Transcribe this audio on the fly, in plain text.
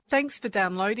Thanks for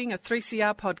downloading a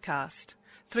 3CR podcast.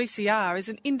 3CR is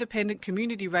an independent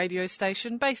community radio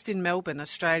station based in Melbourne,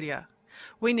 Australia.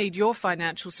 We need your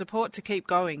financial support to keep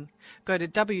going. Go to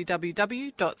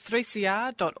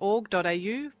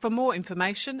www.3cr.org.au for more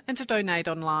information and to donate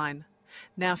online.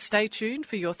 Now stay tuned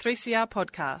for your 3CR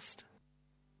podcast.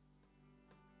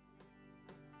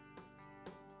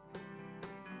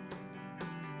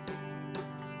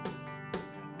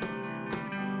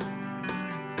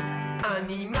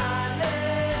 Animales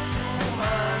humanos,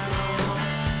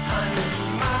 animales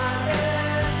humanos,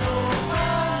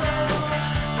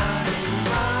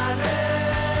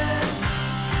 animales,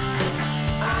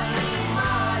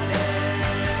 animales,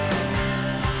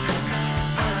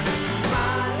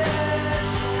 animales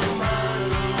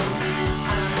humanos,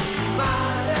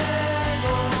 animales no humanos,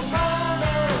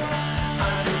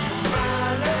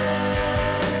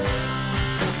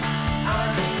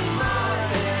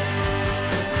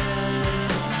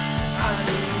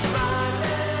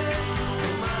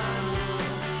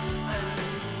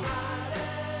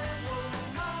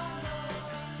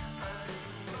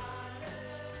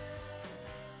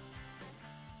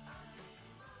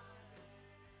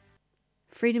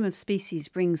 Freedom of Species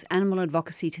brings animal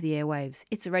advocacy to the airwaves.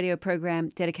 It's a radio program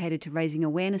dedicated to raising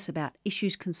awareness about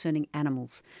issues concerning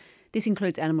animals. This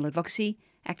includes animal advocacy,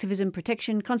 activism,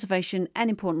 protection, conservation, and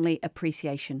importantly,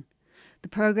 appreciation. The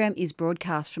program is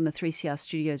broadcast from the 3CR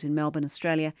studios in Melbourne,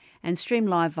 Australia, and streamed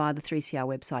live via the 3CR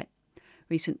website.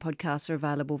 Recent podcasts are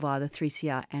available via the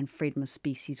 3CR and Freedom of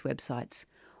Species websites.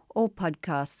 All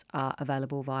podcasts are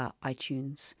available via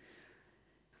iTunes.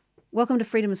 Welcome to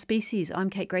Freedom of Species. I'm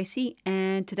Kate Gracie,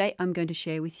 and today I'm going to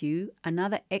share with you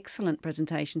another excellent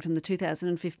presentation from the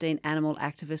 2015 Animal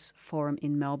Activists Forum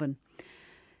in Melbourne.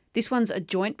 This one's a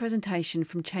joint presentation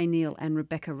from Che Neal and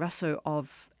Rebecca Russo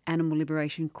of Animal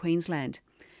Liberation Queensland,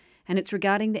 and it's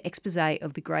regarding the expose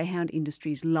of the greyhound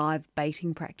industry's live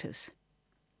baiting practice.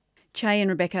 Che and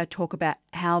Rebecca talk about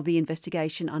how the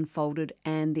investigation unfolded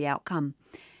and the outcome.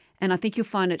 And I think you'll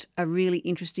find it a really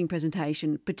interesting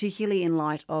presentation, particularly in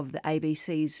light of the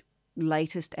ABC's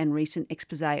latest and recent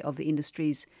expose of the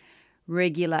industry's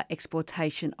regular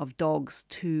exportation of dogs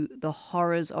to the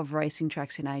horrors of racing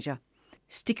tracks in Asia.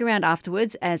 Stick around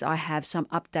afterwards as I have some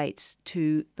updates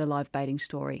to the live baiting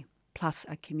story, plus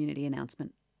a community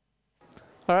announcement.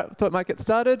 All right, thought I might get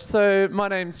started. So my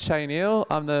name's Che Neal.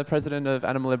 I'm the president of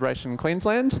Animal Liberation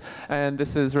Queensland, and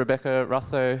this is Rebecca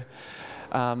Russo.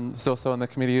 Who's also on the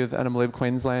committee of Animal Lib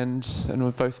Queensland, and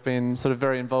we've both been sort of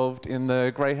very involved in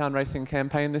the greyhound racing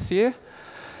campaign this year.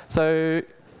 So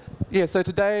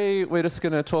today we're just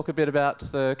going to talk a bit about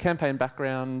the campaign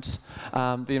background,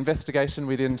 the investigation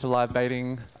we did into live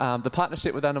baiting, the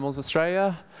partnership with Animals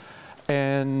Australia,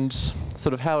 and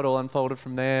sort of how it all unfolded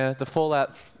from there, the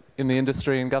fallout in the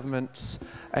industry and government,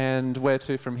 and where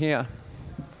to from here.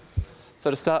 So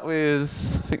to start with,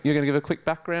 I think you're going to give a quick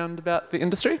background about the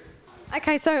industry.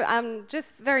 Okay, so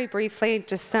just very briefly,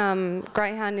 just some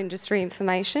greyhound industry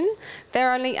information. There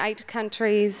are only 8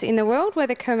 countries in the world where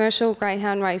the commercial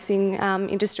greyhound racing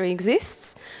industry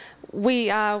exists. We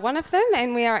are one of them,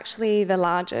 and we are actually the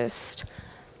largest.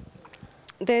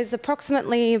 There's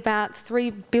approximately about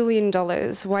 $3 billion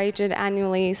wagered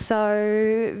annually,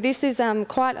 so this is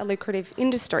quite a lucrative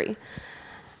industry.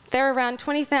 There are around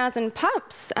 20,000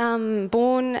 pups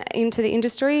born into the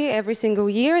industry every single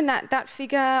year, and that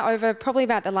figure over probably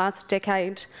about the last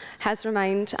decade has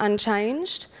remained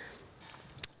unchanged.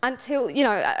 Until,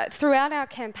 throughout our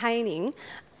campaigning,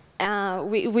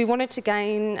 we wanted to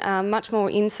gain much more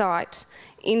insight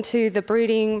into the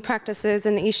breeding practices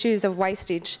and the issues of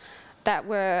wastage that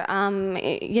were,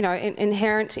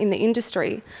 inherent in the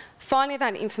industry. Finding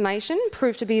that information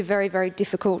proved to be very, very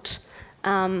difficult.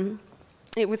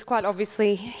 It was quite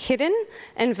obviously hidden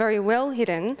and very well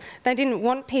hidden. They didn't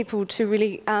want people to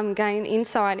really gain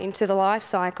insight into the life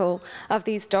cycle of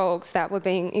these dogs that were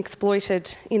being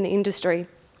exploited in the industry.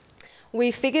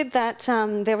 We figured that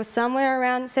there was somewhere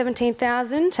around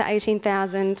 17,000 to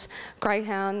 18,000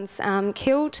 greyhounds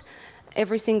killed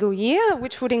every single year,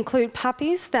 which would include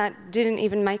puppies that didn't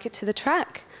even make it to the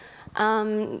track,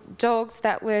 dogs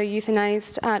that were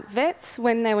euthanized at vets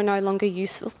when they were no longer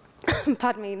useful.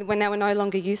 When they were no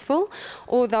longer useful,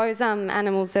 or those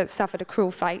animals that suffered a cruel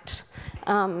fate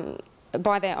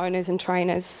by their owners and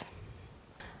trainers.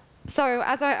 So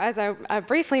as I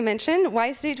briefly mentioned,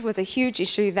 wastage was a huge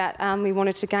issue that we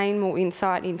wanted to gain more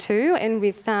insight into, and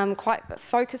with quite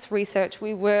focused research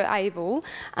we were able,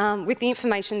 with the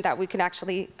information that we could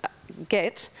actually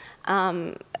get,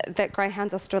 that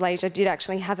Greyhounds Australasia did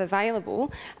actually have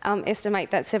available, estimate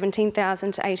that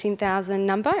 17,000 to 18,000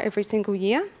 number every single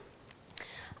year.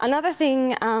 Another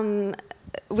thing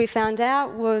we found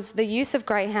out was the use of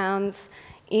greyhounds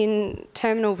in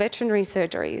terminal veterinary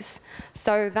surgeries.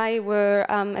 So they were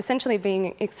essentially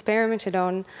being experimented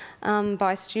on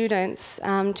by students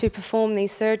to perform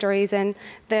these surgeries, and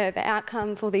the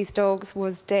outcome for these dogs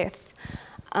was death.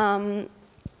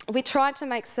 We tried to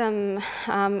make some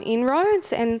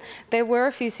inroads, and there were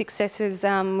a few successes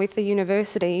with the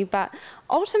university, but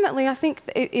ultimately I think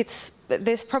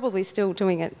they're probably still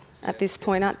doing it at this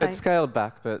point, aren't they? It's scaled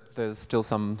back, but there's still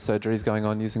some surgeries going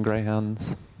on using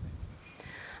greyhounds.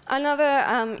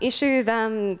 Another issue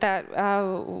that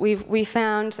we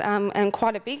found, and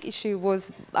quite a big issue,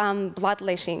 was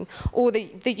bloodletting, or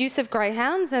the use of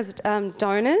greyhounds as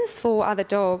donors for other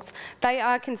dogs. They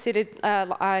are considered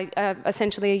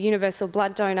essentially a universal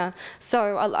blood donor.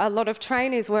 So a lot of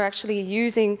trainers were actually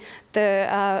using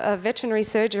the veterinary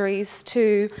surgeries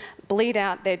to bleed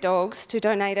out their dogs to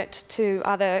donate it to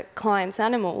other clients'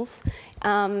 animals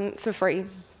for free.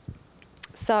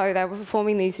 So they were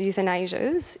performing these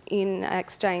euthanasias in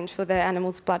exchange for the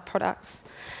animals' blood products.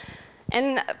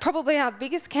 And probably our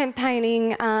biggest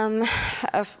campaigning,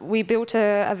 we built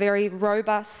a very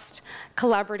robust,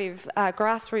 collaborative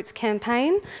grassroots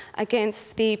campaign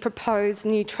against the proposed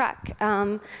new track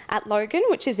at Logan,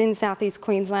 which is in southeast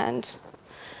Queensland.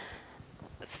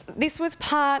 This was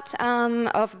part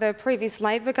of the previous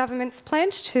Labor government's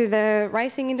pledge to the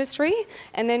racing industry,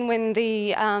 and then when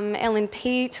the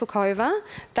LNP took over,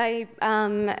 they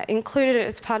included it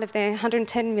as part of their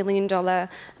 $110 million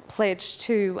pledge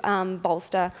to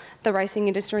bolster the racing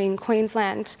industry in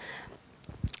Queensland.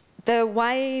 The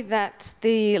way that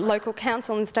the local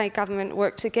council and state government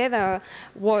worked together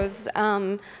was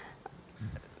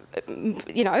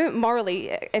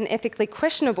morally and ethically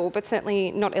questionable, but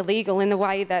certainly not illegal in the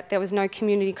way that there was no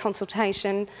community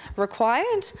consultation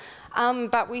required.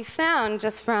 But we found,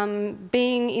 just from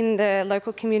being in the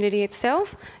local community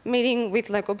itself, meeting with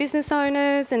local business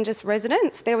owners and just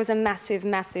residents, there was a massive,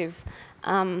 massive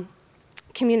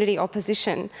community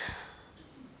opposition.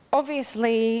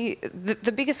 Obviously,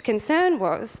 the biggest concern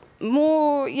was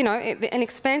more, an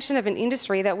expansion of an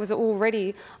industry that was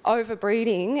already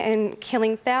overbreeding and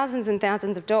killing thousands and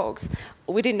thousands of dogs.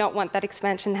 We did not want that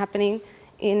expansion happening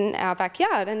in our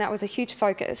backyard, and that was a huge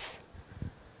focus.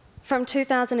 From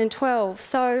 2012,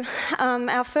 so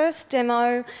our first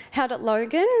demo held at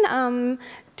Logan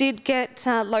did get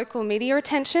local media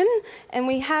attention, and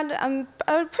we had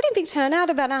a pretty big turnout,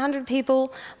 about 100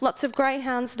 people, lots of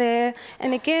greyhounds there,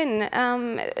 and again,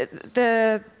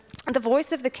 the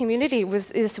voice of the community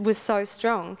was so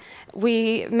strong.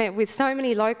 We met with so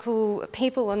many local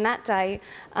people on that day,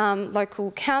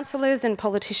 local councillors and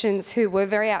politicians who were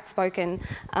very outspoken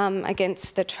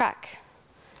against the track.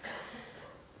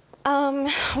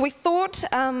 We thought,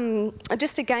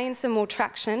 just to gain some more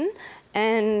traction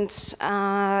and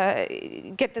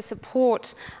get the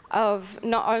support of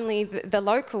not only the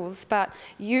locals, but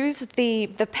use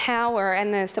the power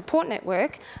and the support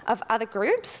network of other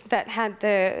groups that had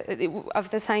of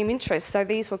the same interests. So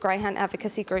these were greyhound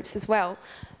advocacy groups as well.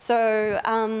 So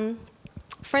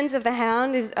Friends of the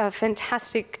Hound is a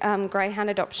fantastic greyhound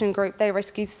adoption group. They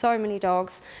rescue so many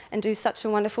dogs and do such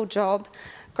a wonderful job.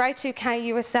 Grey 2K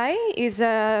USA is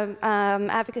an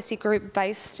advocacy group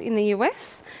based in the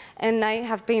US, and they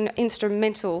have been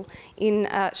instrumental in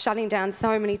shutting down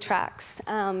so many tracks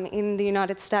in the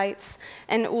United States,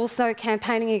 and also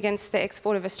campaigning against the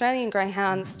export of Australian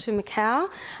greyhounds to Macau.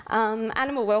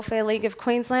 Animal Welfare League of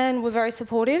Queensland were very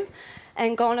supportive,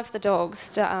 and Gone Off the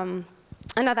Dogs,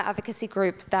 another advocacy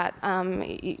group that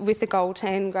with the goal to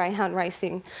end greyhound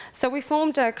racing. So we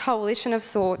formed a coalition of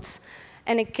sorts.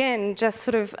 And again, just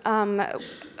sort of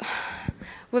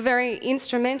were very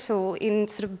instrumental in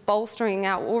sort of bolstering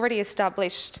our already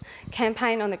established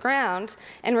campaign on the ground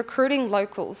and recruiting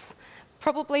locals.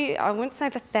 Probably, I wouldn't say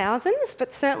the thousands,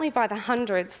 but certainly by the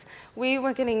hundreds. We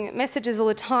were getting messages all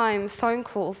the time, phone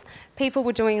calls. People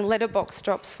were doing letterbox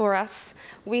drops for us.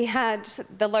 We had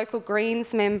the local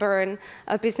Greens member and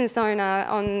a business owner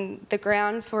on the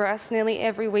ground for us nearly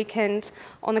every weekend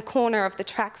on the corner of the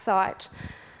track site.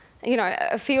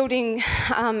 Fielding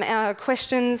our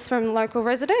questions from local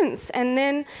residents. And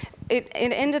then it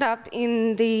ended up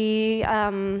in the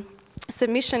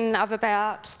submission of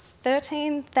about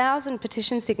 13,000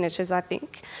 petition signatures, I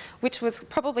think, which was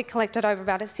probably collected over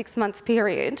about a 6-month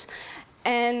period.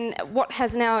 And what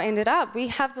has now ended up, we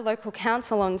have the local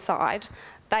council on side.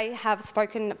 They have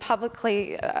spoken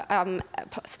publicly,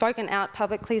 spoken out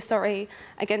publicly,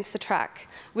 against the track,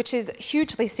 which is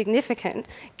hugely significant,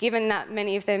 given that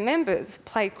many of their members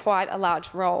played quite a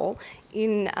large role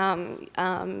in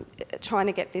trying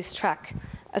to get this track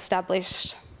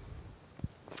established.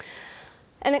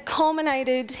 And it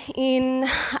culminated in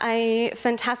a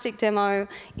fantastic demo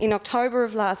in October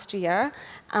of last year,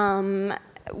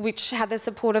 which had the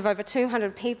support of over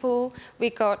 200 people.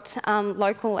 We got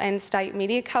local and state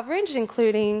media coverage,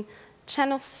 including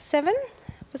Channel 7.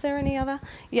 Was there any other?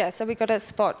 Yeah, so we got a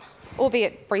spot,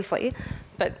 albeit briefly,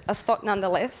 but a spot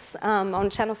nonetheless, on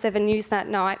Channel 7 News that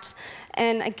night.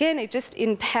 And again, it just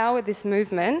empowered this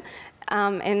movement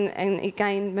and it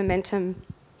gained momentum.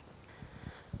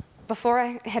 Before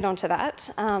I head on to that,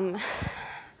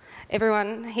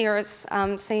 everyone here has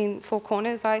seen Four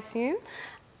Corners, I assume.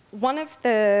 One of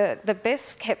the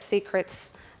best kept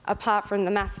secrets, apart from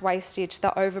the mass wastage,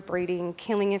 the overbreeding,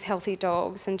 killing of healthy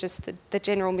dogs, and just the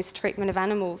general mistreatment of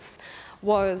animals,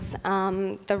 was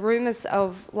the rumours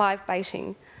of live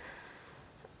baiting.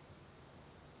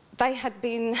 They had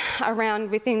been around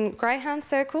within greyhound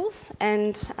circles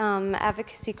and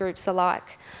advocacy groups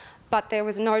alike, but there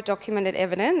was no documented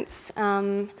evidence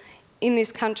in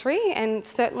this country, and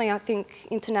certainly I think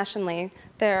internationally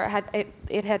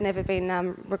it had never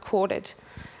been recorded.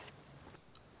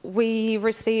 We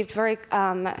received very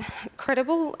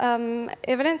credible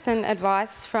evidence and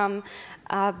advice from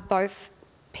both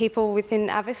people within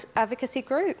advocacy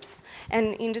groups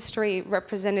and industry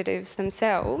representatives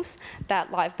themselves that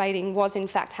live baiting was in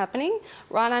fact happening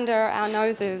right under our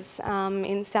noses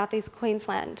in southeast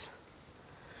Queensland.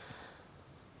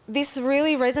 This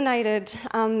really resonated,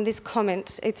 this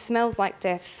comment, "It smells like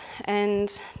death,"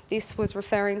 and this was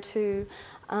referring to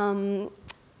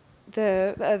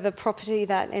the property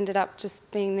that ended up just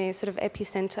being the sort of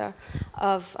epicentre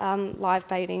of live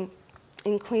baiting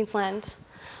in Queensland.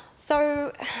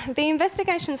 So the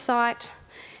investigation site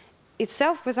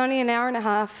itself was only an hour and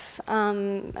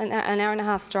a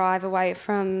half's drive away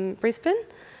from Brisbane,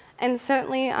 and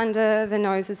certainly under the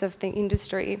noses of the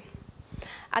industry.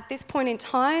 At this point in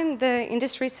time, the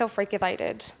industry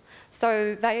self-regulated.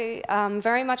 So they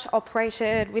very much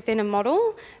operated within a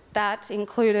model that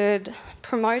included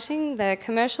promoting the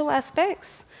commercial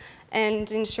aspects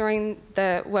and ensuring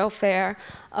the welfare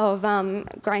of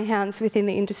greyhounds within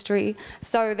the industry.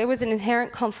 So there was an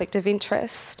inherent conflict of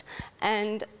interest,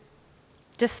 and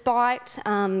despite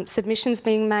submissions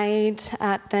being made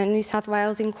at the New South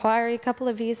Wales inquiry a couple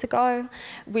of years ago,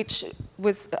 which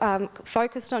was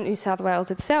focused on New South Wales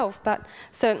itself, but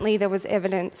certainly there was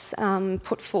evidence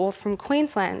put forth from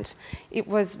Queensland, it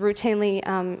was routinely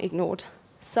ignored.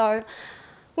 So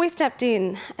we stepped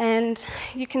in, and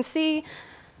you can see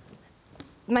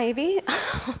maybe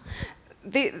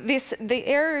the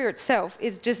area itself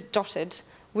is just dotted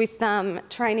with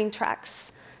training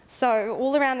tracks. So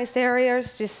all around this area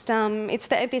is just, it's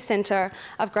the epicentre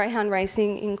of greyhound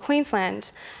racing in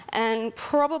Queensland, and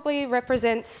probably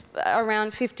represents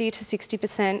around 50 to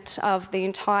 60% of the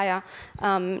entire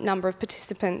number of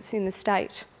participants in the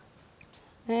state.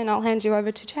 And I'll hand you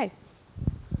over to Jay.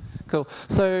 Cool.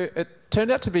 So it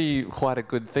turned out to be quite a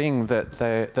good thing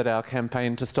that our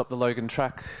campaign to stop the Logan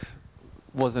track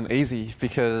wasn't easy,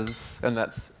 because, and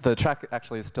that's, the track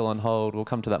actually is still on hold, we'll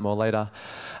come to that more later.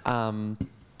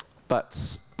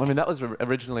 But I mean, that was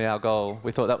originally our goal.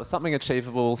 We thought that was something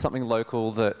achievable, something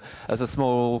local, that as a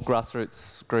small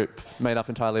grassroots group made up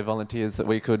entirely of volunteers, that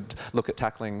we could look at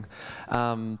tackling.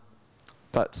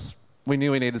 But we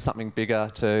knew we needed something bigger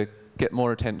to get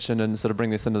more attention and sort of bring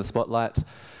this into the spotlight.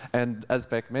 And as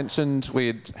Beck mentioned,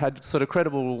 we'd had sort of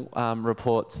credible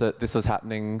reports that this was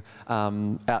happening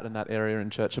out in that area in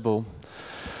Churchable.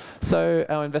 So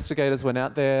our investigators went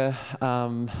out there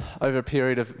over a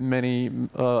period of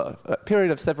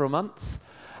several months,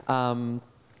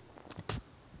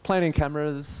 planting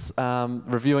cameras,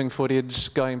 reviewing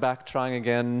footage, going back, trying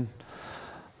again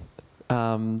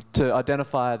to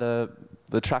identify the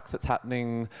tracks that's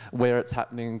happening, where it's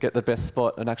happening, get the best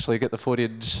spot, and actually get the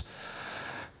footage.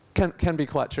 Can be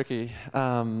quite tricky.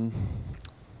 Yeah,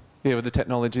 with the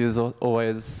technology, there's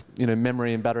always, you know,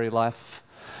 memory and battery life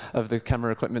of the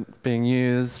camera equipment being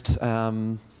used.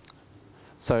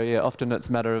 So yeah, often it's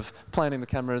a matter of planning the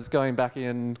cameras, going back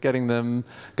in, getting them,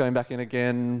 going back in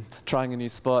again, trying a new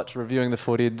spot, reviewing the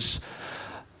footage.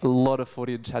 A lot of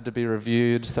footage had to be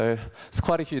reviewed, so it's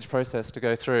quite a huge process to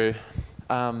go through.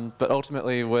 But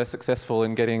ultimately, we're successful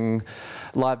in getting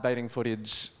live baiting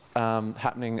footage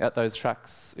happening at those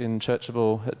tracks in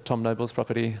Churchable at Tom Noble's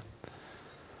property.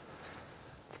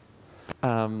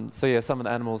 So yeah, some of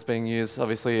the animals being used,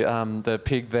 obviously the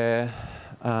pig there,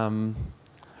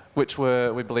 which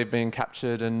were, we believe, being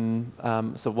captured, and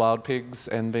so wild pigs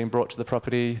and being brought to the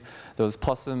property. There was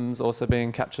possums also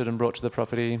being captured and brought to the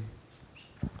property.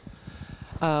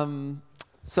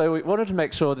 So we wanted to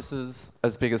make sure this is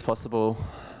as big as possible.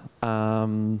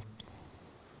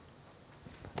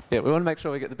 we want to make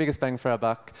sure we get the biggest bang for our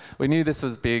buck. We knew this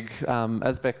was big.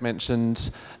 As Beck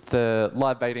mentioned, the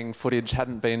live baiting footage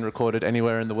hadn't been recorded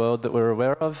anywhere in the world that we're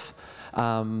aware of.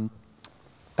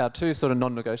 Our two sort of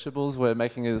non-negotiables were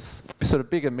making as sort of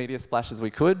big a media splash as we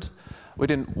could. We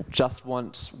didn't just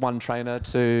want one trainer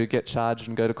to get charged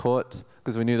and go to court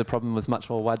because we knew the problem was much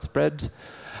more widespread.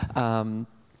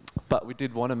 But we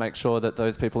did want to make sure that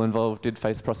those people involved did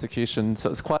face prosecution. So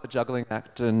it was quite a juggling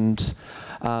act, and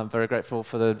very grateful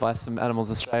for the advice from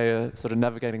Animals Australia sort of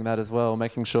navigating that as well,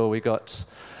 making sure we got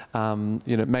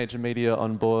major media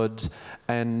on board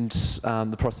and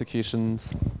the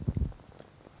prosecutions.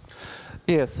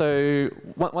 Yeah, so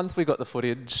once we got the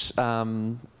footage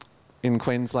in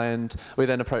Queensland, we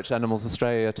then approached Animals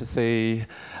Australia to see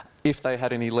if they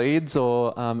had any leads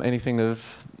or anything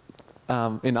of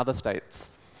in other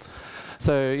states.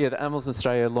 So yeah, the Animals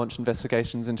Australia launched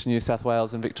investigations into New South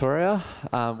Wales and Victoria.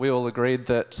 We all agreed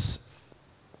that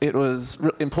it was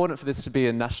important for this to be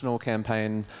a national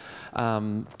campaign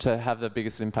to have the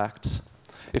biggest impact.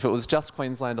 If it was just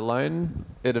Queensland alone,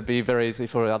 it'd be very easy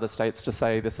for other states to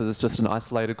say this is just an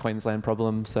isolated Queensland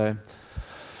problem. So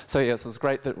yes, it was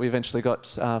great that we eventually got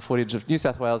footage of New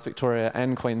South Wales, Victoria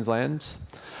and Queensland.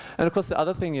 And of course the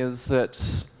other thing is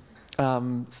that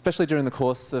especially during the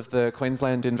course of the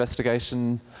Queensland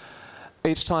investigation,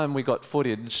 each time we got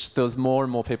footage, there was more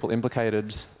and more people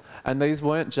implicated. And these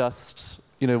weren't just,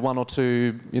 one or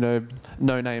two,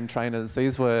 no-name trainers.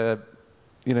 These were,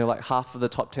 like half of the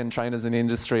top 10 trainers in the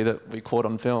industry that we caught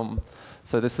on film.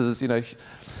 So this is,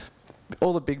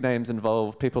 all the big names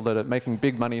involved, people that are making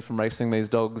big money from racing these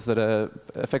dogs that are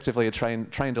effectively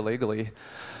trained illegally.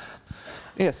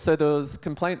 Yes, so there was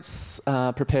complaints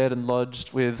prepared and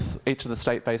lodged with each of the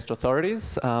state-based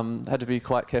authorities. Had to be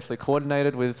quite carefully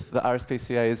coordinated with the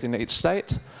RSPCAs in each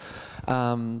state.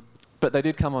 But they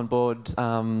did come on board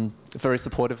very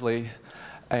supportively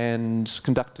and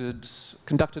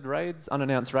conducted raids,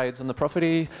 unannounced raids on the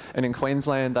property. And in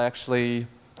Queensland, they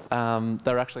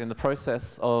were actually in the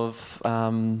process of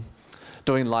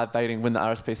doing live baiting when the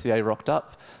RSPCA rocked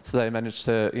up. So they managed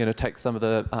to take some of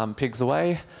the pigs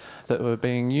away that were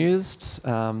being used.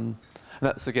 And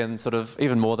that's again sort of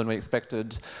even more than we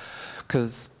expected,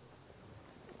 because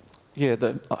yeah,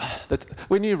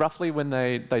 we knew roughly when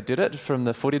they did it from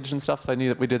the footage and stuff. They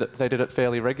knew that they did it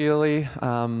fairly regularly.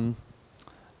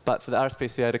 But for the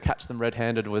RSPCA to catch them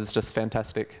red-handed was just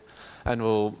fantastic, and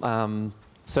will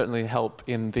certainly help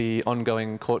in the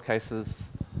ongoing court cases,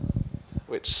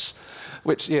 which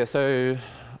yeah, so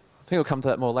I think we'll come to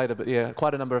that more later, but yeah,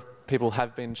 quite a number of people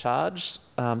have been charged,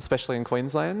 especially in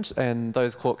Queensland, and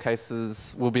those court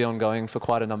cases will be ongoing for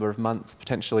quite a number of months,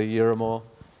 potentially a year or more.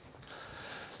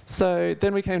 So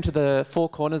then we came to the Four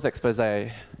Corners expose,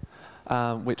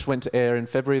 which went to air in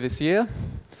February this year.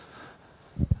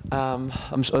 I'm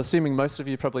assuming most of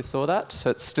you probably saw that.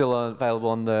 It's still available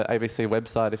on the ABC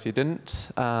website if you didn't.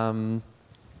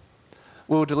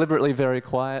 We were deliberately very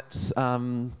quiet,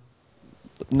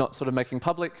 not sort of making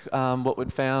public what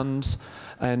we'd found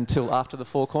until after the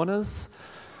Four Corners.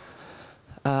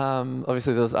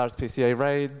 Obviously there was RSPCA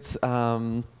raids.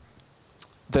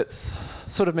 That's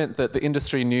sort of meant that the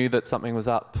industry knew that something was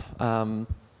up,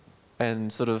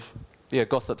 and sort of, yeah,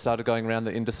 gossip started going around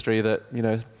the industry that,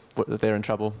 they're in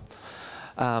trouble.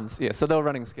 So they were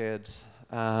running scared.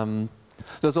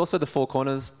 There's also the Four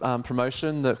Corners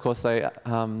promotion that, of course, they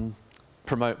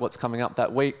promote what's coming up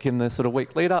that week in the sort of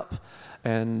week lead up,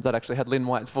 and that actually had Lynn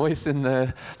White's voice in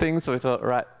the thing, so we thought,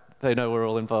 right, they know we're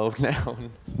all involved now.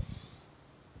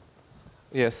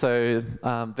 Yeah, so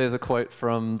there's a quote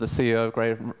from the CEO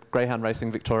of Greyhound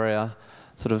Racing Victoria,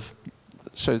 sort of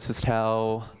shows just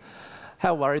how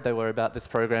worried they were about this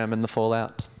program and the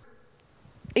fallout.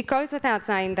 It goes without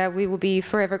saying that we will be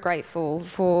forever grateful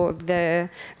for the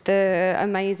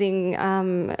amazing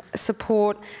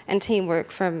support and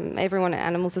teamwork from everyone at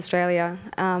Animals Australia.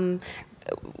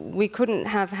 We couldn't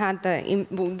have had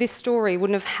this story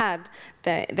wouldn't have had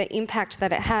the impact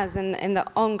that it has, and the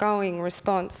ongoing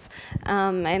response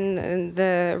and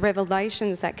the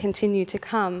revelations that continue to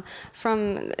come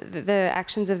from the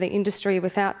actions of the industry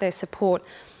without their support.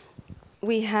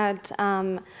 We had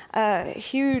a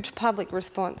huge public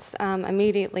response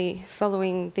immediately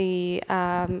following the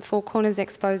Four Corners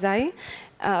expose.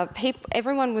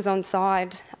 Everyone was on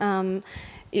side.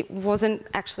 It wasn't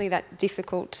actually that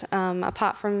difficult,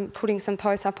 apart from putting some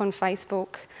posts up on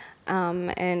Facebook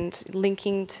and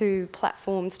linking to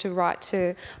platforms to write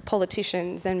to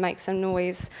politicians and make some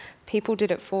noise. People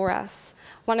did it for us.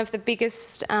 One of the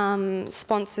biggest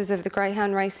sponsors of the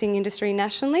greyhound racing industry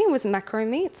nationally was Macro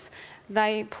Meats.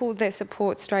 They pulled their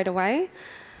support straight away.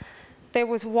 There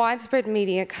was widespread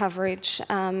media coverage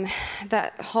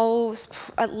that holds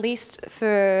at least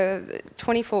for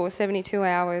 24, 72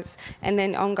 hours, and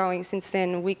then ongoing since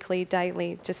then, weekly,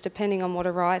 daily, just depending on what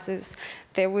arises.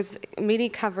 There was media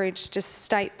coverage just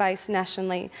state-based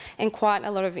nationally, and quite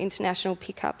a lot of international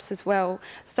pickups as well.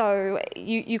 So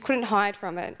you couldn't hide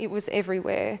from it. It was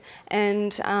everywhere.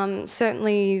 And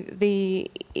certainly the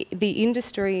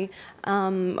industry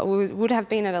would have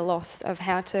been at a loss of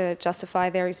how to justify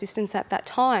their existence at that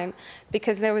time,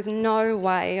 because there was no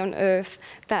way on earth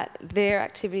that their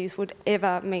activities would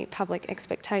ever meet public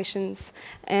expectations,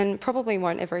 and probably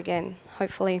won't ever again,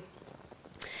 hopefully.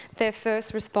 Their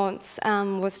first response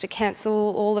was to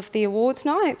cancel all of the awards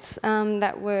nights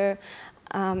that were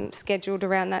scheduled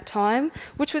around that time,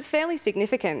 which was fairly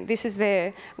significant. This is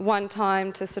their one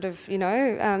time to sort of,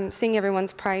 sing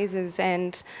everyone's praises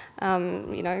and,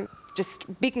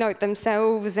 just big note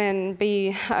themselves and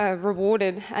be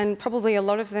rewarded, and probably a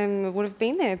lot of them would have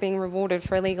been there being rewarded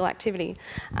for illegal activity.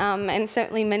 And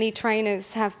certainly many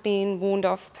trainers have been warned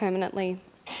off permanently.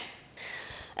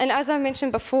 And as I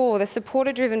mentioned before, the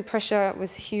supporter-driven pressure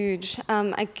was huge.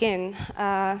 Again,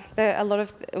 most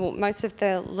of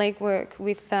the legwork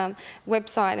with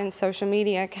website and social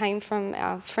media came from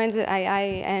our friends at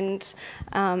AA, and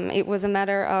it was a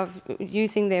matter of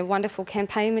using their wonderful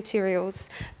campaign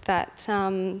materials that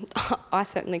I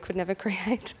certainly could never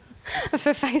create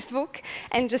for Facebook,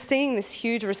 and just seeing this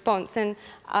huge response, and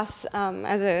us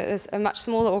as a much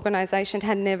smaller organisation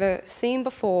had never seen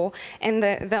before, and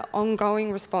the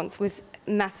ongoing response was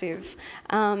massive.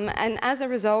 And as a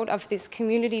result of this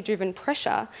community-driven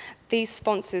pressure, these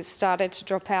sponsors started to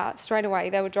drop out straight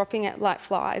away. They were dropping out like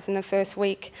flies in the first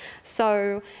week.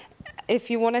 So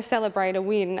if you want to celebrate a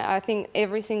win, I think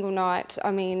every single night,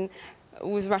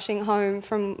 was rushing home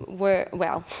from work,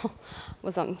 well,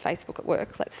 was on Facebook at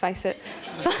work, let's face it.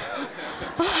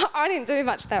 I didn't do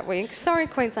much that week. Sorry,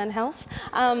 Queensland Health.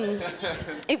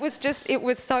 It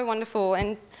was so wonderful,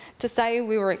 and to say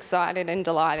we were excited and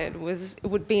delighted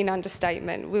would be an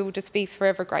understatement. We will just be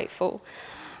forever grateful.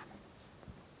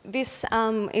 This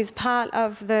is part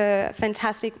of the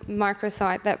fantastic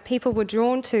microsite that people were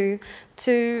drawn to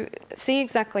see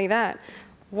exactly that.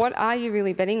 What are you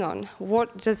really betting on?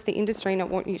 What does the industry not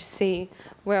want you to see?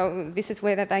 Well, this is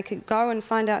where that they could go and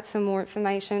find out some more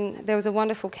information. There was a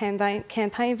wonderful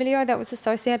campaign video that was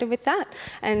associated with that,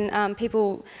 and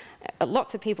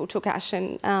lots of people took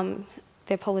action,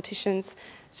 their politicians.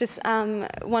 It's just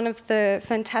one of the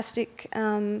fantastic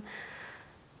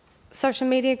social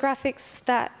media graphics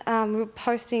that we were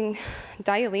posting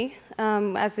daily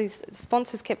as these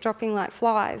sponsors kept dropping like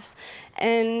flies.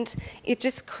 And it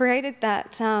just created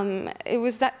that, it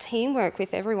was that teamwork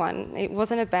with everyone. It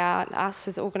wasn't about us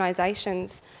as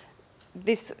organisations.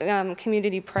 This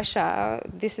community pressure,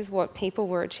 this is what people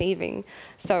were achieving.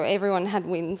 So everyone had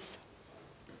wins.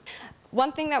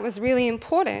 One thing that was really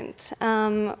important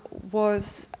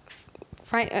was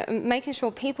making sure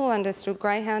people understood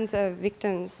greyhounds are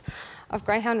victims of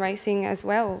greyhound racing as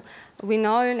well. We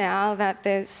know now that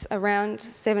there's around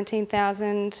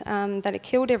 17,000 that are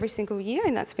killed every single year,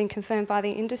 and that's been confirmed by the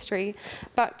industry.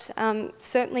 But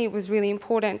certainly it was really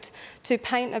important to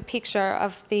paint a picture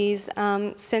of these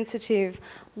sensitive,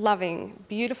 loving,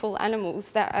 beautiful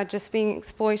animals that are just being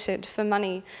exploited for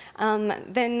money.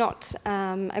 They're not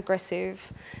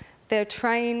aggressive. They're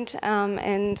trained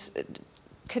and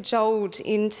cajoled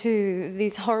into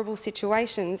these horrible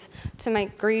situations to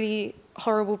make greedy,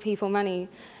 horrible people money.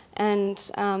 And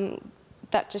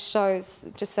that just shows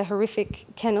just the horrific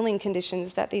kennelling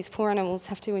conditions that these poor animals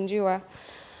have to endure.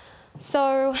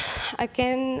 So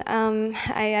again,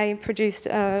 AA produced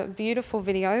a beautiful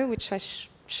video, which I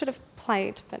should have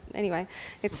played, but anyway,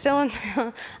 it's still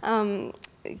on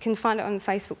you can find it on the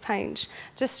Facebook page,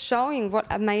 just showing what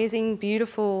amazing,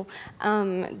 beautiful,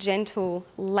 gentle,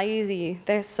 lazy,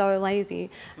 they're so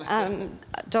lazy,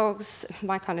 dogs,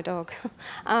 my kind of dog,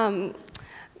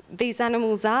 these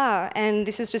animals are. And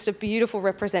this is just a beautiful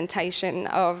representation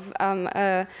of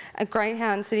a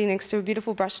greyhound sitting next to a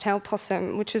beautiful brush-tailed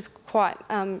possum, which is quite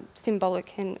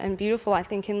symbolic and beautiful, I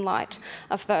think, in light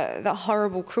of the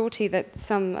horrible cruelty that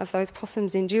some of those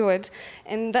possums endured.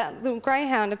 And that little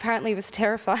greyhound apparently was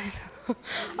terrified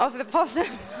of the possum.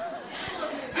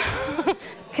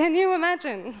 Can you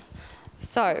imagine?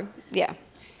 So, yeah.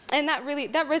 And that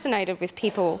resonated with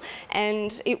people,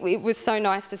 and it was so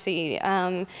nice to see.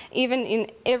 Even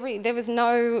in there was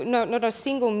not a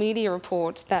single media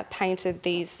report that painted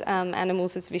these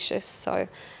animals as vicious, so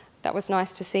that was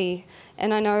nice to see.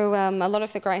 And I know a lot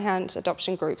of the greyhound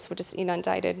adoption groups were just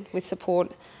inundated with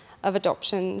support of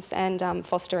adoptions and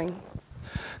fostering.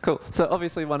 Cool. So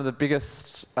obviously one of the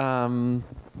biggest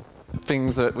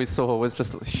things that we saw was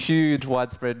just huge,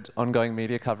 widespread, ongoing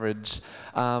media coverage.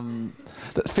 The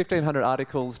 1,500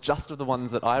 articles, just of the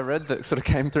ones that I read that sort of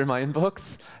came through my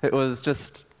inbox. It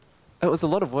was a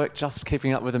lot of work just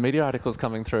keeping up with the media articles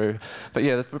coming through. But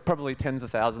yeah, there's probably tens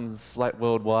of thousands, like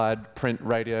worldwide, print,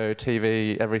 radio,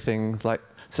 TV, everything. Like,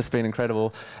 it's just been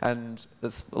incredible. And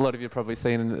as a lot of you have probably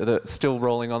seen that it's still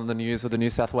rolling on the news with the New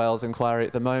South Wales inquiry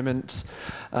at the moment.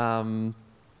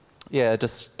 Yeah, it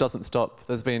just doesn't stop.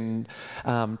 There's been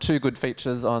 2 good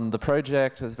features on the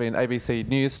project. There's been ABC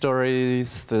News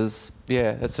stories. It's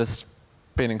just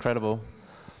been incredible.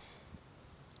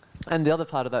 And the other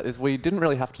part of that is we didn't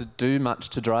really have to do much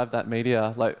to drive that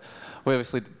media. Like, we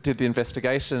obviously did the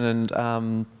investigation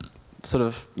and sort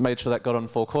of made sure that got on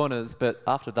 4 corners, but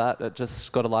after that, it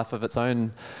just got a life of its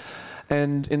own.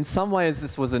 And in some ways,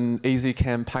 this was an easy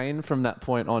campaign from that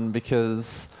point on,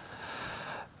 because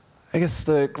I guess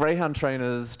the greyhound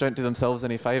trainers don't do themselves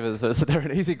any favours. So they're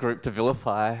an easy group to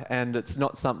vilify, and it's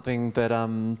not something that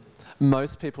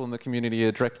most people in the community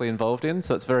are directly involved in.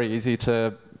 So it's very easy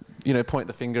to, point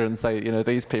the finger and say,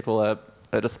 these people are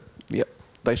just,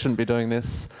 they shouldn't be doing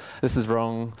this. This is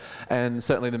wrong. And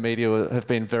certainly the media have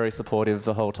been very supportive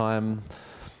the whole time.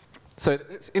 So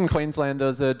in Queensland, there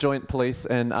was a joint police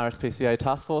and RSPCA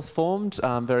task force formed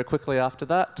very quickly after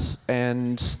that,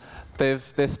 and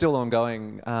they're still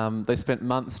ongoing. They spent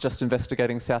months just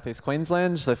investigating southeast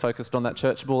Queensland. They focused on that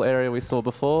Churchable area we saw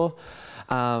before.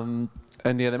 And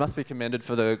yeah, they must be commended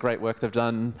for the great work they've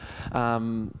done.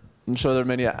 I'm sure there are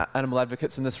many animal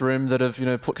advocates in this room that have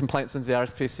put complaints into the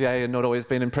RSPCA and not always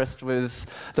been impressed with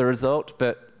the result,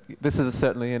 but this is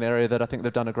certainly an area that I think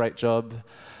they've done a great job.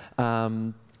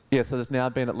 Yeah, so there's now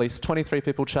been at least 23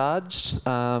 people charged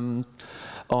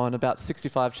on about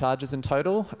 65 charges in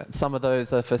total. Some of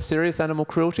those are for serious animal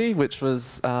cruelty, which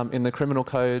was in the criminal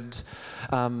code,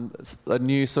 a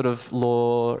new sort of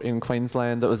law in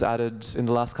Queensland that was added in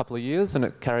the last couple of years, and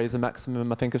it carries a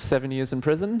maximum, I think, of 7 years in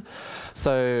prison.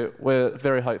 So we're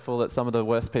very hopeful that some of the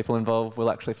worst people involved will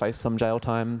actually face some jail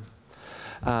time.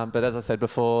 But as I said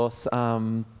before,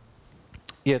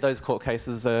 yeah, those court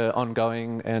cases are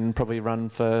ongoing and probably run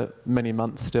for many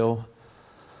months still.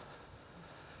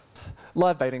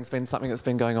 Live baiting's been something that's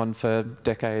been going on for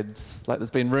decades. Like,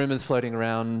 there's been rumours floating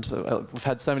around. We've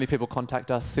had so many people contact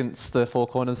us since the Four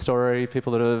Corners story,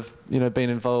 people that have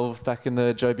been involved back in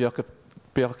the Joe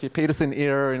Bjelke-Petersen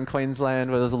era in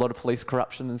Queensland, where there's a lot of police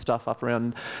corruption and stuff up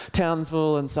around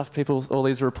Townsville and stuff. All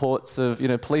these reports of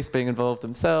police being involved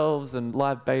themselves and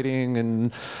live baiting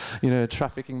and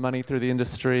trafficking money through the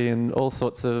industry and all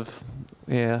sorts of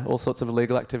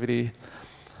illegal activity.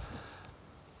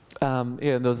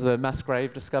 Yeah, there was a mass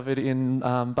grave discovered in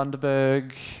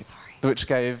Bundaberg, which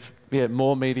gave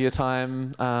more media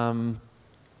time.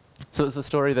 So it's a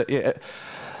story that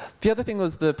The other thing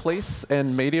was the police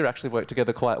and media actually worked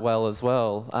together quite well as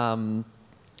well,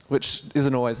 which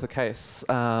isn't always the case.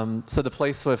 So the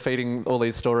police were feeding all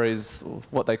these stories,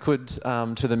 what they could,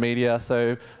 to the media.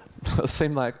 So it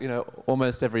seemed like,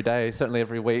 almost every day, certainly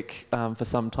every week, for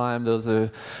some time, there was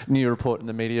a new report in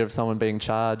the media of someone being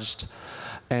charged.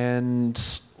 And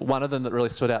one of them that really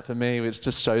stood out for me, which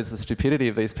just shows the stupidity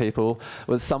of these people,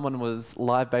 was someone was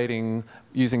live baiting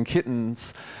using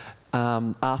kittens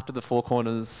after the Four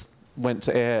Corners went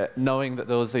to air, knowing that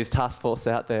there was these task force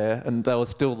out there and they were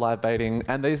still live baiting,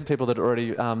 and these are people that had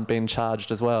already been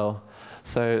charged as well.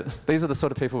 So these are the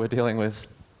sort of people we're dealing with.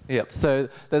 Yep. So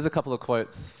there's a couple of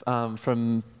quotes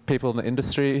from people in the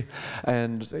industry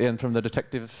and from the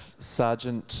detective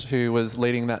sergeant who was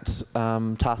leading that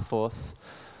task force.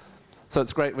 So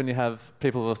it's great when you have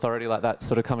people of authority like that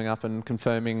sort of coming up and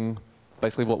confirming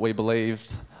basically what we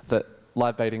believed, that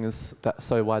live baiting is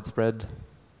so widespread.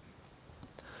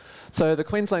 So the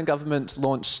Queensland government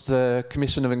launched the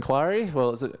Commission of Inquiry. Well,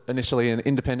 it was initially an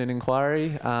independent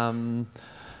inquiry.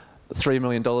 $3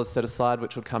 million set aside,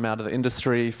 which would come out of the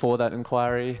industry for that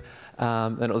inquiry.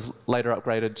 And it was later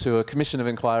upgraded to a Commission of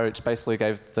Inquiry, which basically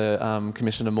gave the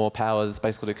Commissioner more powers,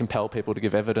 basically to compel people to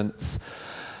give evidence.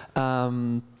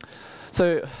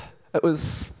 So it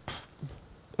was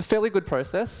a fairly good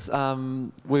process.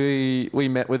 We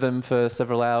met with them for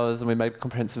several hours and we made a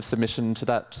comprehensive submission to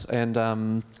that,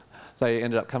 and they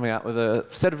ended up coming out with a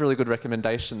set of really good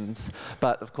recommendations.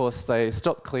 But of course they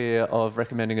stopped clear of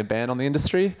recommending a ban on the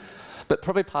industry. But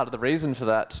probably part of the reason for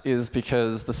that is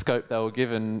because the scope they were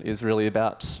given is really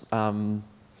about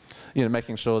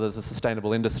making sure there's a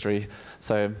sustainable industry.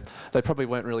 So they probably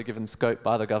weren't really given scope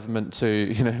by the government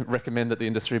to recommend that the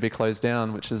industry be closed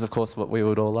down, which is of course what we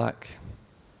would all like.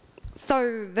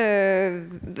 So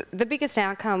the biggest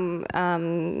outcome,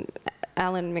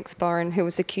 Alan McSporran, who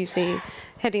was the QC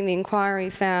heading the inquiry,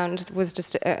 found was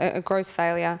just a gross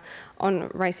failure on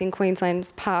Racing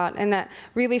Queensland's part, and that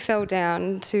really fell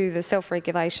down to the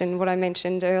self-regulation, what I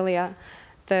mentioned earlier,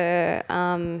 where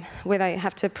they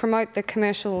have to promote the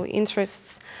commercial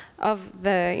interests of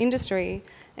the industry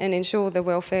and ensure the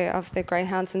welfare of the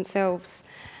greyhounds themselves.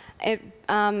 It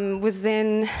was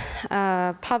then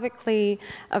publicly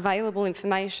available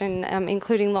information,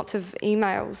 including lots of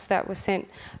emails that were sent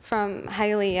from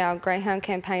Hayley, our greyhound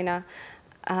campaigner,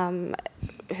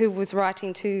 who was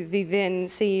writing to the then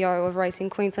CEO of Racing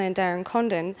Queensland, Darren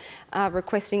Condon,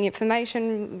 requesting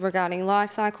information regarding life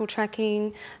cycle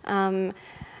tracking,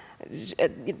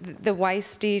 the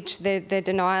wastage, the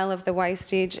denial of the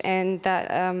wastage, and that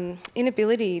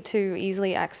inability to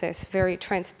easily access very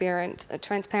transparent,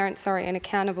 and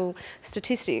accountable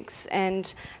statistics,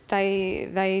 and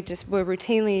they just were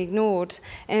routinely ignored.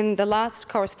 And the last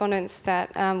correspondence that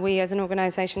we as an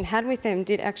organisation had with them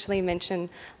did actually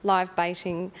mention live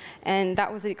baiting, and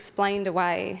that was explained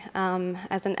away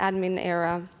as an admin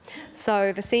error.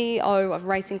 So the CEO of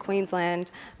Racing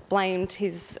Queensland blamed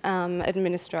his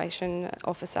administration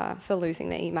officer for losing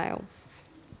the email.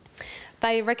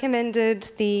 They recommended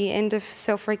the end of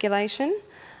self-regulation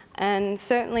and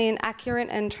certainly an accurate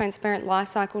and transparent life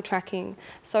cycle tracking.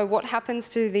 So what happens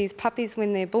to these puppies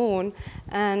when they're born,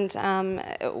 and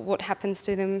what happens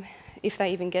to them if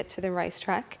they even get to the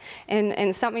racetrack,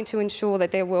 and something to ensure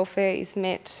that their welfare is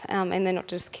met and they're not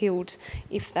just killed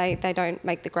if they don't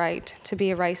make the grade to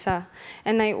be a racer.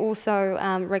 And they also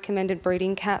recommended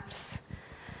breeding caps.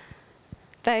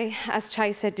 They, as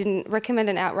Chase said, didn't recommend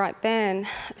an outright ban.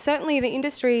 Certainly the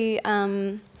industry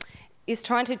is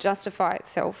trying to justify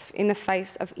itself in the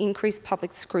face of increased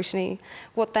public scrutiny.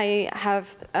 What they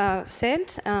have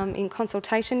said in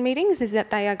consultation meetings is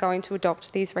that they are going to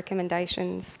adopt these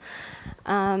recommendations.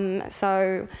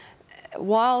 So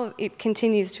while it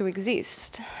continues to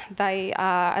exist, they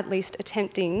are at least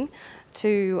attempting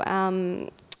to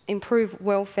improve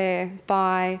welfare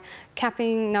by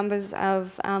capping numbers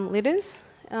of litters.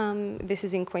 This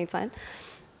is in Queensland.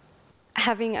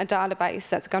 Having a database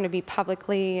that's going to be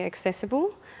publicly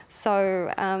accessible, so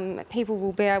people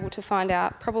will be able to find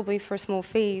out, probably for a small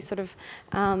fee, sort of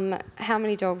how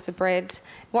many dogs are bred,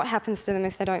 what happens to them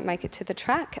if they don't make it to the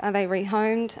track, are they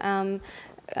rehomed,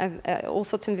 all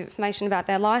sorts of information about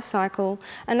their life cycle.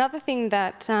 Another thing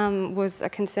that was a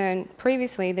concern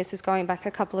previously, this is going back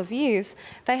a couple of years,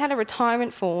 they had a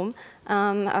retirement form,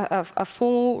 a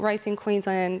full Racing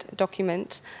Queensland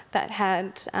document that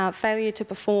had failure to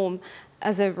perform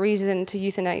as a reason to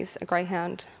euthanize a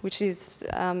greyhound, which is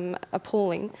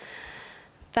appalling.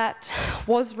 That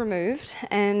was removed,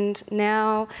 and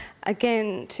now,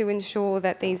 again, to ensure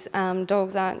that these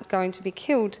dogs aren't going to be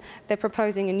killed, they're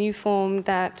proposing a new form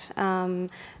that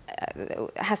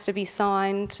has to be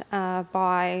signed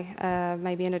by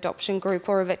maybe an adoption group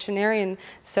or a veterinarian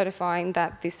certifying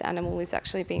that this animal is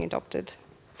actually being adopted.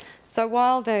 So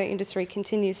while the industry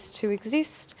continues to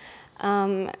exist,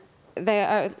 they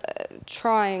are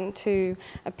trying to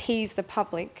appease the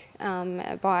public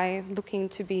by looking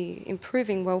to be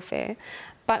improving welfare.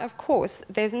 But of course,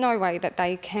 there's no way that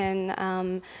they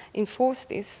can enforce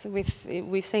this.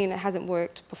 We've seen it hasn't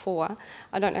worked before.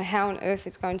 I don't know how on earth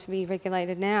it's going to be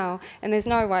regulated now, and there's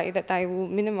no way that they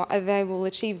will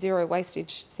achieve zero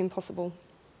wastage. It's impossible.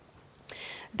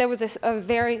 There was a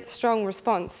very strong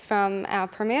response from our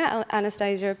Premier,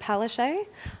 Anastasia Palaszczuk,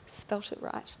 spelt it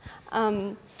right.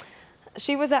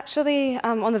 She was actually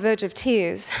on the verge of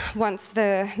tears once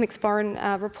the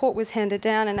McSporran report was handed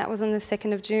down, and that was on the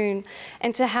 2nd of June.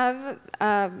 And to have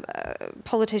a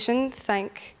politician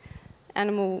thank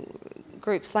animal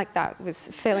groups like that was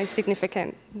fairly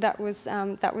significant. That was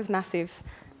massive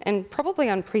and probably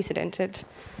unprecedented.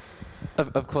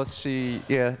 Of course, she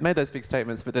made those big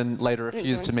statements, but then later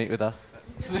refused to meet with us.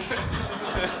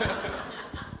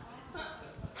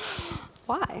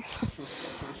 Why?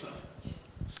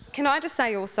 Can I just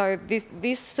say also,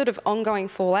 this sort of ongoing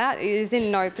fallout is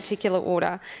in no particular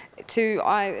order.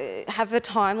 I have the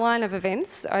timeline of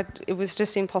events, it was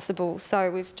just impossible.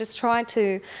 So we've just tried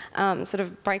to sort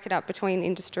of break it up between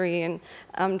industry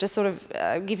and just sort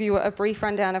of give you a brief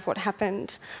rundown of what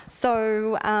happened.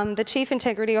 So the Chief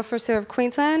Integrity Officer of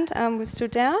Queensland was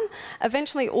stood down.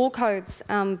 Eventually all codes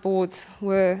boards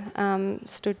were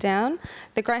stood down.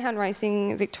 The Greyhound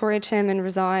Racing Victoria Chairman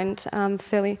resigned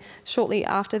fairly shortly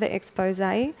after the expose.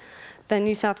 The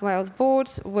New South Wales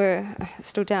boards were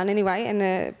stood down anyway, and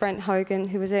the Brent Hogan,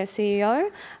 who was their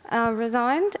CEO,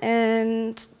 resigned,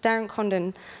 and Darren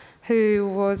Condon,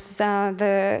 who was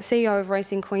the CEO of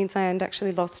Racing Queensland,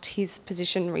 actually lost his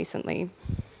position recently.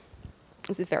 It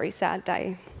was a very sad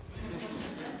day.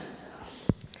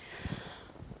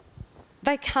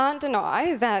 They can't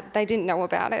deny that they didn't know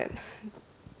about it.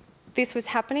 This was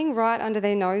happening right under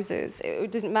their noses. It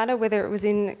didn't matter whether it was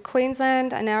in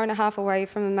Queensland, an hour and a half away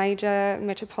from a major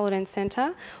metropolitan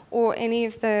centre, or any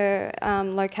of the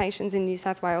locations in New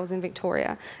South Wales and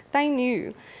Victoria. They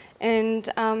knew. And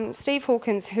Steve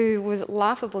Hawkins, who was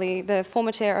laughably the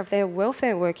former chair of their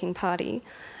Welfare Working Party,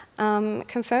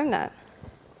 confirmed that.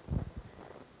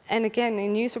 And again,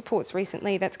 in news reports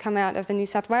recently that's come out of the New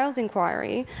South Wales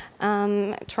inquiry,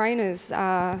 trainers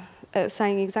are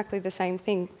saying exactly the same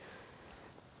thing.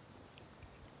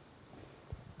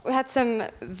 We had some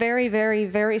very, very,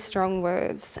 very strong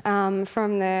words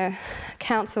from the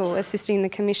council assisting the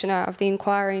commissioner of the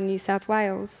inquiry in New South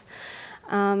Wales,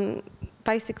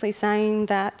 basically saying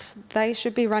that they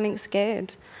should be running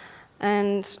scared.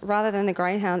 And rather than the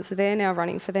greyhounds, they're now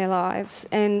running for their lives,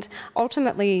 and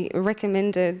ultimately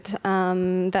recommended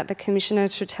that the commissioner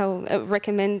should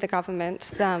recommend the government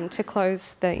to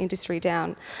close the industry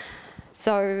down.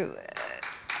 So,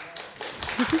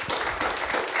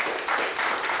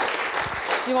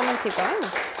 do you want me to keep going?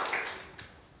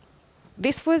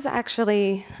 This was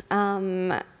actually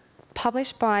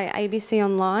published by ABC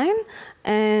Online,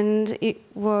 and it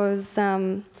was.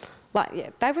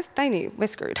 They knew we're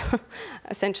screwed,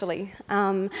 essentially.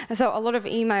 So a lot of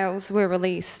emails were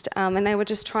released, and they were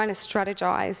just trying to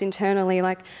strategise internally,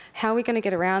 like, how are we going to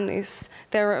get around this?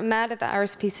 They were mad at the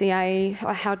RSPCA,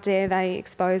 like, how dare they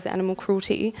expose animal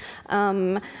cruelty?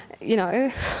 You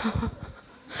know,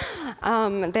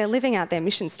 they're living out their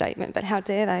mission statement, but how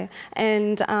dare they?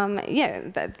 And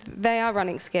they are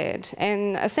running scared,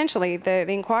 and essentially the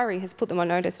inquiry has put them on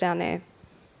notice down there.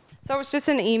 So it was just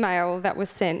an email that was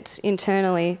sent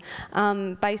internally.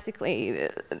 Basically,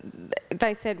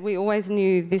 they said, we always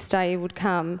knew this day would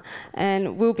come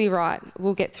and we'll be right,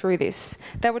 we'll get through this.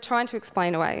 They were trying to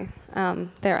explain away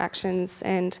their actions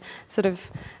and sort of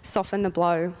soften the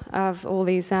blow of all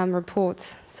these reports.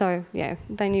 So yeah,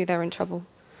 they knew they were in trouble.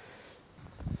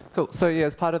 Cool. So yeah,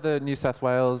 as part of the New South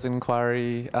Wales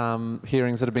inquiry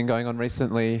hearings that have been going on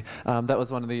recently, that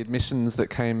was one of the admissions that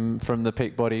came from the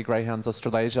peak body Greyhounds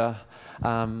Australasia,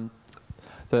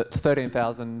 that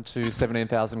 13,000 to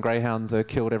 17,000 greyhounds are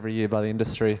killed every year by the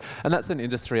industry. And that's an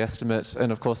industry estimate,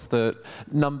 and of course the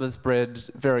numbers bred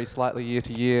vary slightly year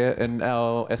to year, and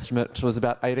our estimate was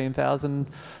about 18,000.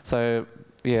 So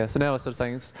yeah, so now we're sort of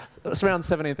saying it's around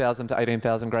 17,000 to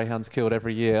 18,000 greyhounds killed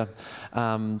every year.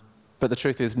 But the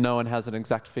truth is, no one has an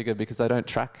exact figure because they don't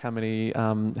track how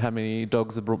many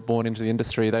dogs are born into the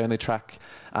industry. They only track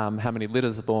how many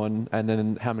litters are born and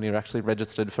then how many are actually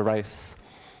registered for race.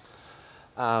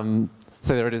 So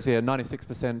there it is here,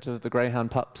 96% of the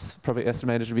greyhound pups probably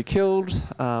estimated to be killed,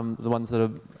 the ones that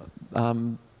are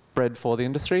bred for the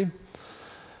industry.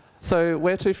 So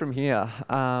where to from here?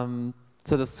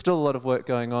 So there's still a lot of work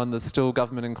going on. There's still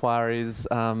government inquiries.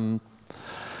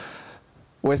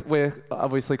 We're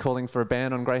obviously calling for a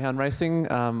ban on greyhound racing.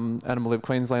 Animal Lib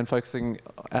Queensland focusing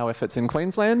our efforts in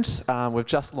Queensland. We've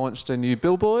just launched a new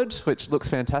billboard, which looks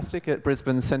fantastic, at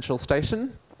Brisbane Central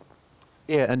Station.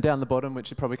 Yeah, and down the bottom, which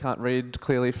you probably can't read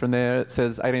clearly from there, it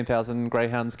says 18,000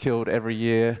 greyhounds killed every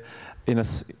year in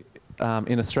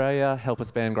Australia. Help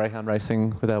us ban greyhound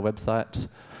racing with our website.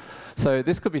 So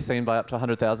this could be seen by up to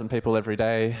 100,000 people every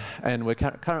day, and we're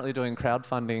currently doing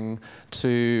crowdfunding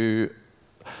to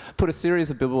put a series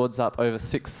of billboards up over a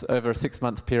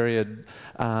 6-month period,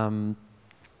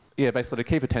 basically to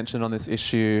keep attention on this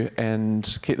issue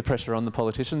and keep the pressure on the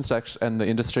politicians and the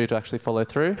industry to actually follow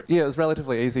through. Yeah, it was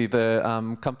relatively easy.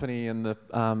 The company and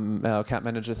our account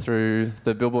manager through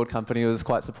the billboard company was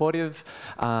quite supportive.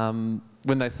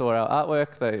 When they saw our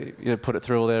artwork, they put it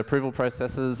through all their approval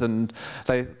processes, and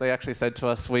they actually said to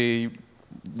us, we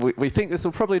think this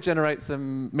will probably generate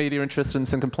some media interest and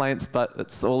some complaints, but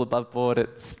it's all above board.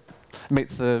 It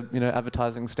meets the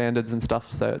advertising standards and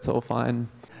stuff, so it's all fine.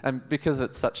 And because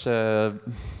it's such a,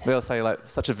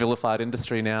 such a vilified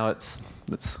industry now, it's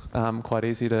quite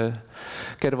easy to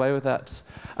get away with that.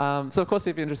 So of course,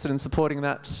 if you're interested in supporting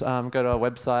that, go to our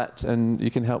website and you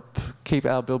can help keep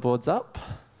our billboards up.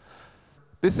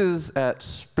 This is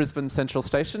at Brisbane Central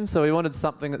Station, so we wanted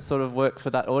something that sort of worked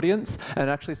for that audience, and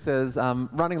it actually says,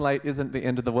 running late isn't the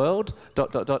end of the world, ...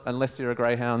 unless you're a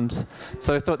greyhound.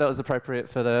 So I thought that was appropriate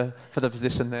for the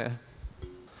position there.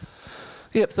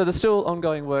 Yep, so there's still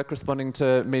ongoing work responding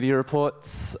to media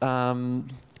reports,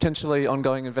 potentially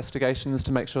ongoing investigations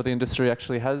to make sure the industry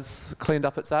actually has cleaned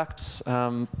up its act.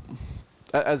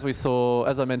 as we saw,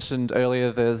 as I mentioned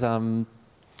earlier, there's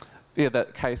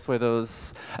that case where there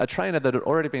was a trainer that had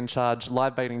already been charged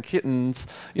live baiting kittens,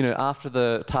 after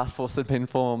the task force had been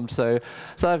formed. So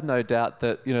I have no doubt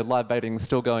that, live baiting is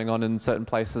still going on in certain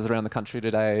places around the country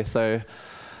today. So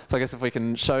I guess if we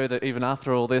can show that even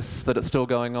after all this, that it's still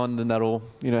going on, then that'll,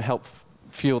 help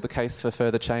fuel the case for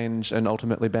further change and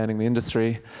ultimately banning the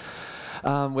industry.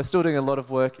 We're still doing a lot of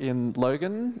work in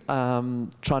Logan,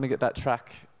 trying to get that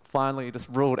track finally just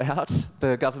ruled out.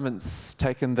 The government's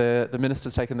taken the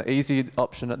minister's taken the easy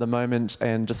option at the moment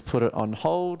and just put it on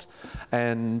hold.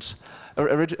 And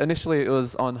initially it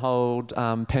was on hold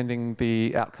pending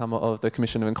the outcome of the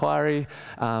Commission of Inquiry.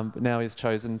 But now he's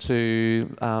chosen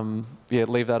to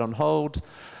leave that on hold,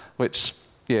 which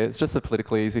it's just a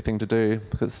politically easy thing to do,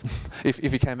 because if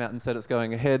he came out and said it's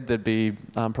going ahead, there'd be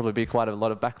probably be quite a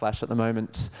lot of backlash at the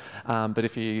moment. But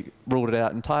if he ruled it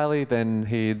out entirely, then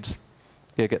he'd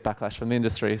get backlash from the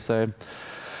industry. So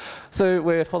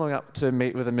we're following up to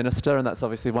meet with the minister, and that's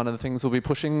obviously one of the things we'll be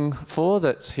pushing for,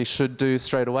 that he should do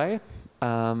straight away.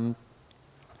 I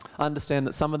understand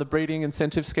that some of the breeding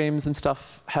incentive schemes and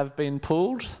stuff have been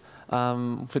pulled,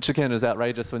 which again is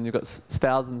outrageous when you've got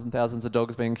thousands and thousands of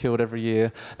dogs being killed every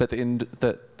year, that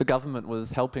the government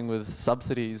was helping with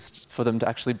subsidies for them to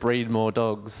actually breed more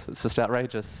dogs. It's just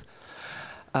outrageous.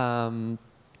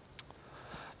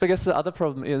 But I guess the other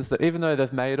problem is that even though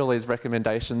they've made all these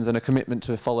recommendations and a commitment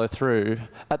to follow through,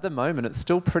 at the moment it's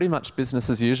still pretty much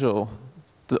business as usual.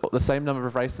 The same number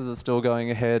of races are still going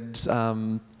ahead.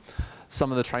 Some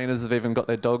of the trainers have even got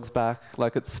their dogs back.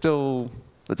 Like it's still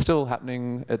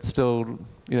happening. It's still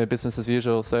business as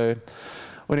usual. So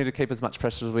we need to keep as much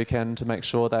pressure as we can to make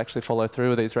sure they actually follow through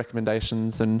with these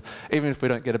recommendations. And even if we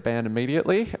don't get a ban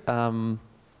immediately,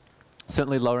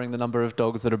 certainly lowering the number of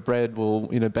dogs that are bred will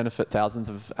benefit thousands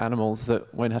of animals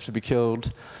that won't have to be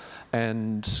killed,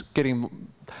 and getting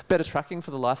better tracking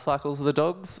for the life cycles of the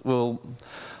dogs will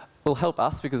help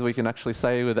us, because we can actually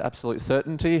say with absolute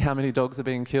certainty how many dogs are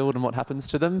being killed and what happens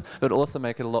to them, but it'll also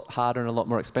make it a lot harder and a lot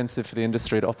more expensive for the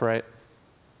industry to operate.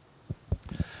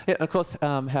 Yeah, of course,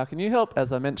 how can you help?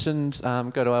 As I mentioned,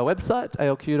 go to our website,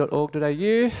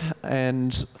 alq.org.au,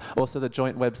 and also the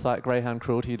joint website,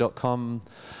 greyhoundcruelty.com.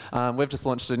 We've just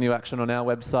launched a new action on our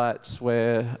website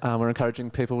where we're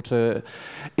encouraging people to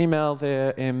email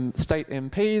their state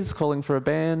MPs calling for a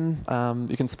ban.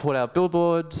 You can support our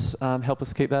billboards, help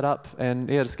us keep that up, and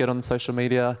just get on social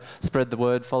media, spread the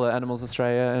word, follow Animals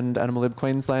Australia and Animal Lib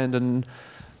Queensland, and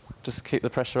just keep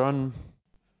the pressure on.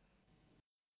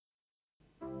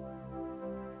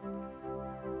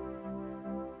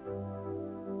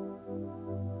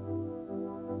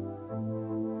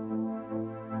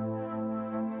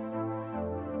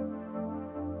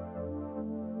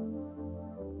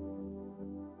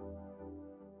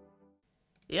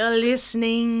 You're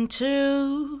listening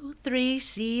to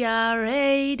 3CR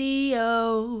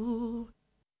Radio.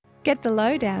 Get the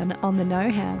lowdown on the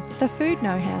know-how, the food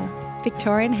know-how.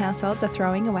 Victorian households are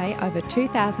throwing away over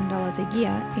 $2,000 a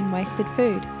year in wasted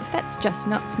food. That's just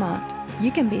not smart.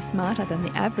 You can be smarter than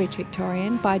the average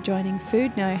Victorian by joining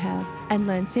Food Know-how and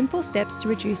learn simple steps to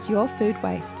reduce your food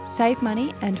waste, save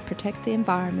money and protect the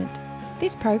environment.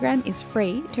 This program is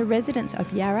free to residents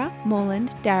of Yarra,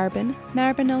 Moreland, Darebin,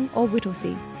 Maribyrnong or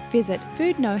Whittlesea. Visit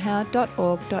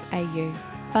foodknowhow.org.au.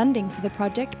 Funding for the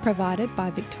project provided by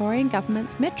Victorian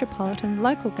Government's Metropolitan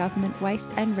Local Government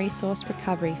Waste and Resource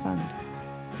Recovery Fund.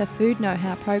 The Food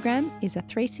Know-how program is a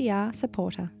 3CR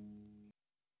supporter.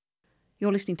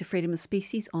 You're listening to Freedom of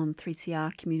Species on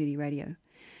 3CR Community Radio.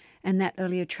 And that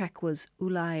earlier track was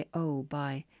Ulai O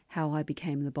by How I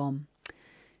Became the Bomb.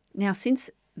 Now,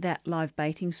 since that live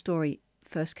baiting story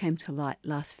first came to light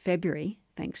last February,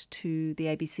 thanks to the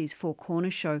ABC's Four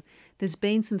Corners show, there's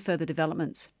been some further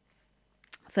developments.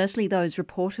 Firstly, those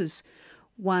reporters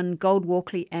won Gold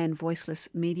Walkley and Voiceless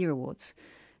Media Awards,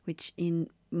 which in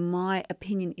my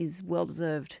opinion is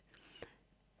well-deserved.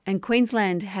 And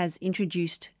Queensland has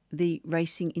introduced the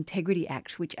Racing Integrity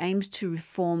Act, which aims to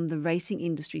reform the racing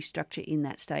industry structure in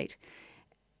that state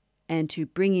and to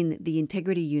bring in the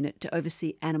Integrity Unit to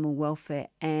oversee animal welfare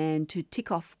and to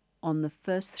tick off on the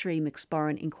first 3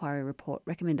 McSporran Inquiry Report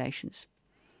recommendations.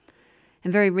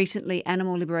 And very recently,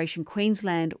 Animal Liberation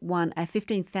Queensland won a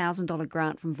 $15,000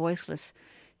 grant from Voiceless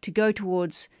to go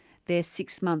towards their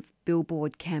 6-month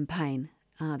billboard campaign.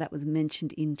 That was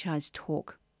mentioned in Chai's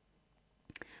talk.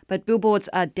 But billboards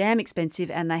are damn expensive,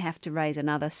 and they have to raise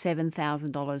another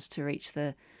 $7,000 to reach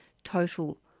the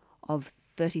total of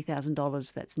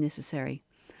 $30,000 that's necessary.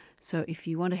 So if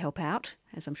you want to help out,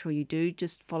 as I'm sure you do,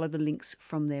 just follow the links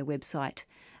from their website,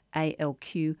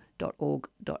 alq.org.au.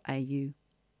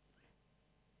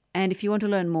 And if you want to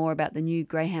learn more about the new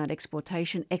greyhound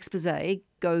exportation exposé,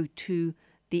 go to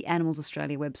the Animals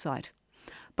Australia website.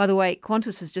 By the way,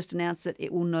 Qantas has just announced that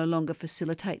it will no longer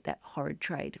facilitate that horrid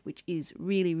trade, which is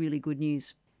really, really good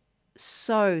news.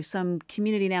 So, some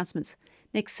community announcements.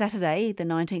 Next Saturday, the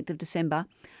 19th of December,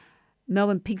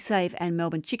 Melbourne Pig Save and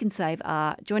Melbourne Chicken Save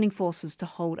are joining forces to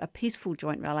hold a peaceful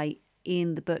joint rally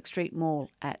in the Burke Street Mall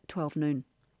at 12 noon.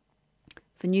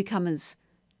 For newcomers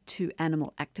to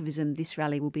animal activism, this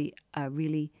rally will be a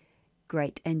really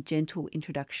great and gentle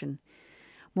introduction.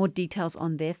 More details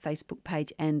on their Facebook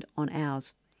page and on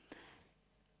ours.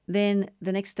 Then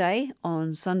the next day,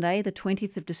 on Sunday, the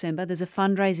 20th of December, there's a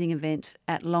fundraising event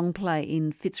at Long Play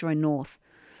in Fitzroy North.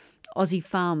 Aussie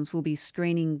Farms will be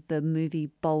screening the movie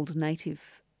Bold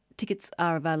Native. Tickets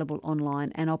are available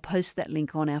online, and I'll post that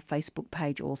link on our Facebook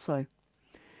page also.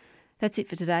 That's it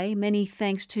for today. Many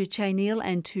thanks to Che Neal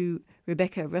and to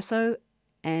Rebecca Russo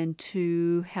and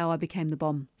to How I Became the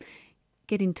Bomb.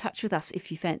 Get in touch with us if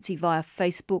you fancy via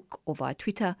Facebook or via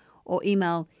Twitter, or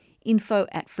email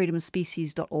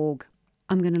info@freedomofspecies.org.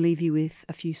 I'm going to leave you with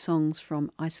a few songs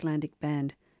from Icelandic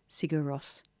band Sigur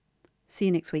Rós. See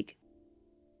you next week.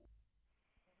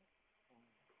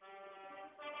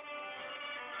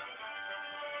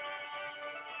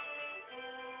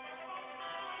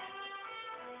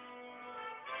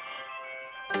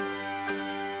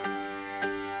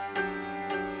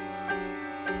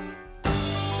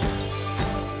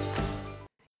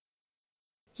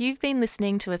 You've been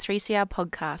listening to a 3CR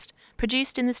podcast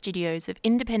produced in the studios of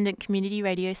independent community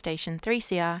radio station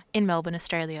 3CR in Melbourne,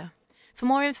 Australia. For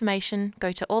more information,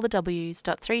 go to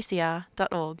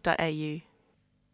allthews.3cr.org.au.